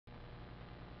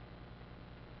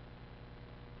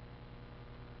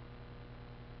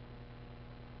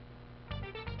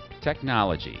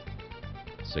Technology,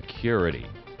 security,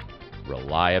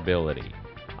 reliability.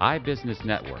 iBusiness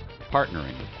Network,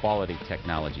 partnering with Quality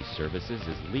Technology Services,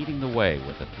 is leading the way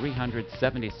with a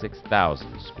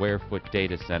 376,000 square foot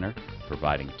data center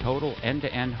providing total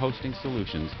end-to-end hosting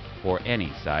solutions for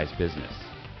any size business.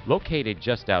 Located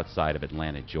just outside of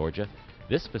Atlanta, Georgia,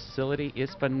 this facility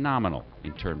is phenomenal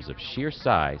in terms of sheer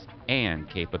size and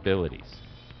capabilities.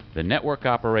 The Network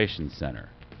Operations Center.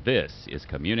 This is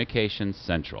Communications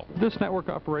Central. This Network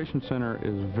Operations Center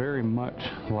is very much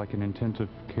like an intensive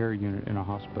care unit in a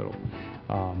hospital.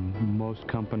 Most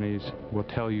companies will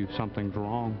tell you something's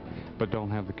wrong, but don't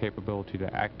have the capability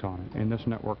to act on it. In this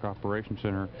Network Operations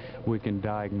Center, we can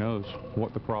diagnose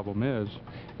what the problem is,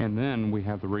 and then we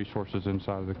have the resources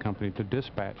inside of the company to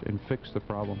dispatch and fix the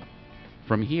problem.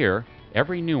 From here,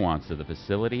 every nuance of the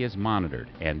facility is monitored,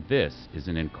 and this is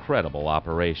an incredible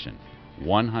operation.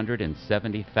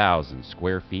 170,000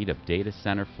 square feet of data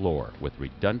center floor with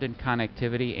redundant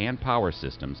connectivity and power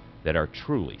systems that are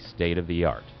truly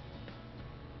state-of-the-art.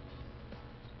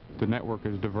 The network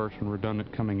is diverse and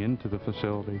redundant coming into the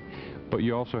facility, but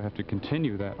you also have to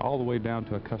continue that all the way down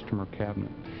to a customer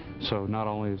cabinet. So not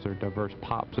only is there diverse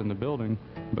POPs in the building,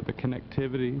 but the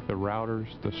connectivity, the routers,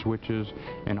 the switches,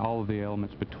 and all of the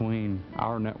elements between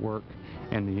our network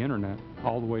and the internet,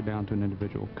 all the way down to an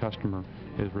individual customer,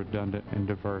 is redundant and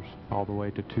diverse, all the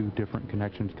way to 2 different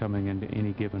connections coming into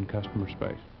any given customer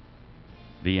space.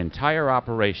 The entire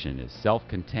operation is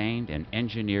self-contained and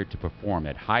engineered to perform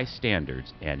at high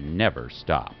standards and never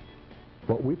stop.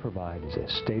 What we provide is a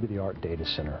state-of-the-art data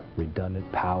center,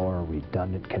 redundant power,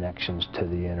 redundant connections to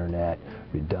the internet,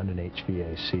 redundant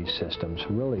HVAC systems,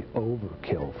 really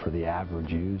overkill for the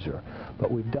average user.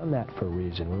 But we've done that for a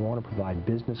reason. We want to provide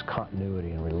business continuity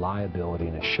and reliability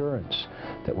and assurance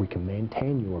that we can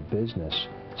maintain your business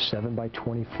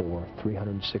 7/24,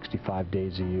 365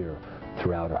 days a year.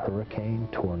 Throughout a hurricane,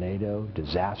 tornado,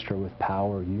 disaster with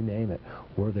power, you name it,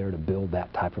 we're there to build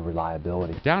that type of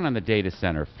reliability. Down on the data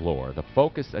center floor, the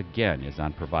focus again is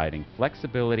on providing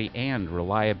flexibility and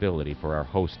reliability for our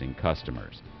hosting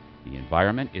customers. The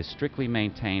environment is strictly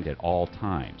maintained at all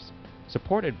times.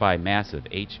 Supported by massive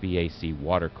HVAC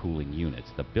water cooling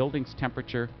units, the building's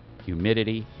temperature,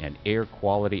 humidity, and air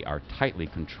quality are tightly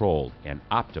controlled and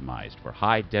optimized for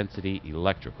high-density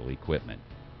electrical equipment.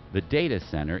 The data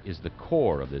center is the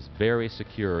core of this very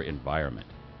secure environment.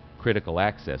 Critical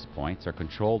access points are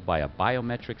controlled by a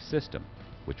biometric system,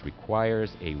 which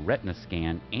requires a retina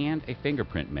scan and a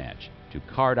fingerprint match to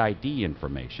card ID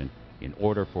information in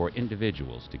order for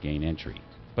individuals to gain entry.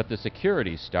 But the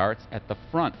security starts at the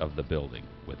front of the building,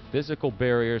 with physical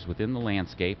barriers within the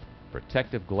landscape,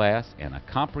 protective glass, and a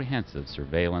comprehensive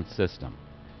surveillance system.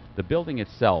 The building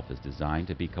itself is designed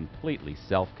to be completely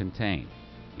self-contained.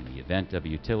 In the event of a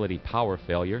utility power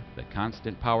failure, the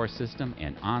constant power system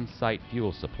and on-site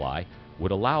fuel supply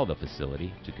would allow the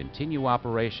facility to continue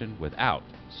operation without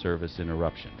service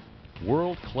interruption.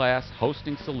 World-class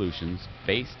hosting solutions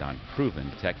based on proven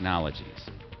technologies.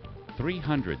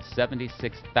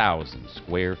 376,000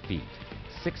 square feet,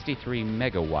 63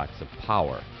 megawatts of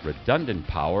power, redundant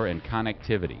power and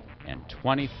connectivity, and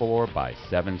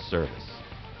 24/7 service.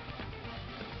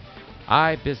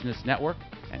 iBusiness Network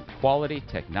and Quality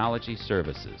Technology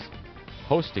Services,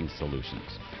 hosting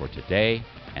solutions for today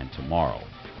and tomorrow.